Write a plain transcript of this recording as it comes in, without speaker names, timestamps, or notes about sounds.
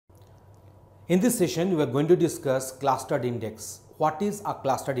In this session, we are going to discuss clustered index. What is a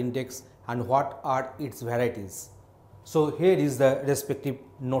clustered index and what are its varieties? So here is the respective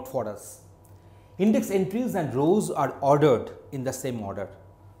note for us. Index entries and rows are ordered in the same order.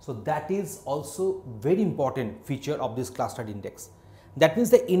 So that is also very important feature of this clustered index. That means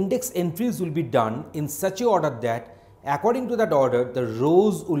the index entries will be done in such a order that according to that order, the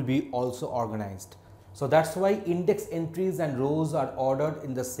rows will be also organized. So that's why index entries and rows are ordered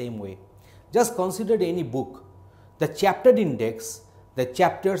in the same way. Just consider any book. The chapter index, the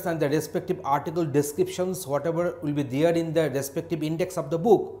chapters and the respective article descriptions, whatever will be there in the respective index of the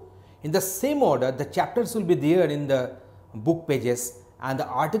book. In the same order, the chapters will be there in the book pages and the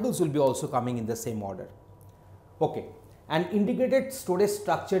articles will be also coming in the same order. Okay. An integrated storage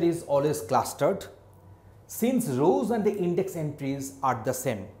structure is always clustered since rows and the index entries are the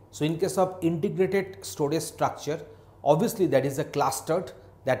same. So in case of integrated storage structure, obviously that is a clustered.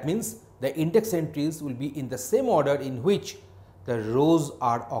 That means the index entries will be in the same order in which the rows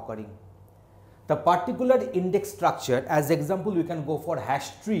are occurring. The particular index structure, as example we can go for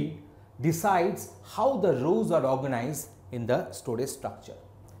hash tree, decides how the rows are organized in the storage structure.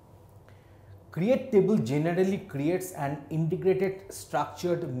 Create table generally creates an integrated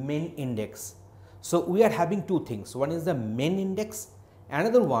structured main index. So we are having two things. One is the main index,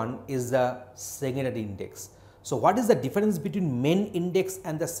 another one is the secondary index. So what is the difference between main index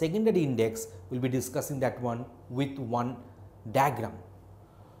and the secondary index? We'll be discussing that one with one diagram.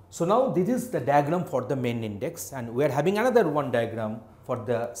 So now this is the diagram for the main index and we are having another one diagram for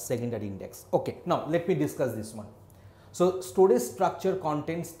the secondary index. Okay, now let me discuss this one. So storage structure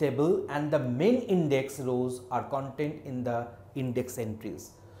contains table and the main index rows are contained in the index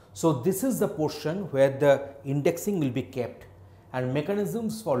entries. So this is the portion where the indexing will be kept and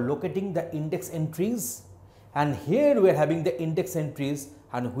mechanisms for locating the index entries, and here we are having the index entries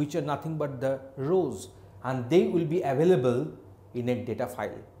and which are nothing but the rows and they will be available in a data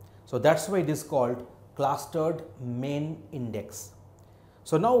file. So that's why it is called clustered main index.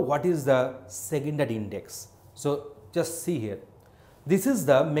 So now what is the secondary index? So just see here, this is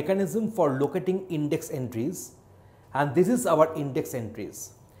the mechanism for locating index entries and this is our index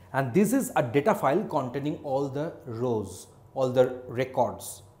entries and this is a data file containing all the rows, all the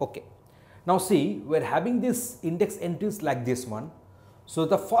records. Okay. Now see, we are having this index entries like this one. So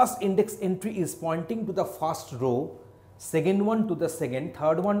the first index entry is pointing to the first row, second one to the second,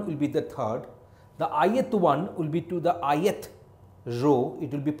 third one will be the third, the ith one will be to the ith row,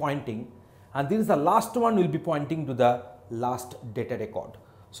 it will be pointing, and this is the last one will be pointing to the last data record.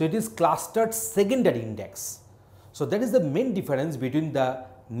 So it is clustered secondary index. So that is the main difference between the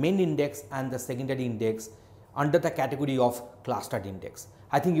main index and the secondary index under the category of clustered index.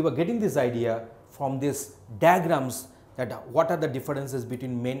 I think you are getting this idea from these diagrams that what are the differences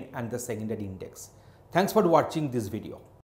between main and the secondary index. Thanks for watching this video.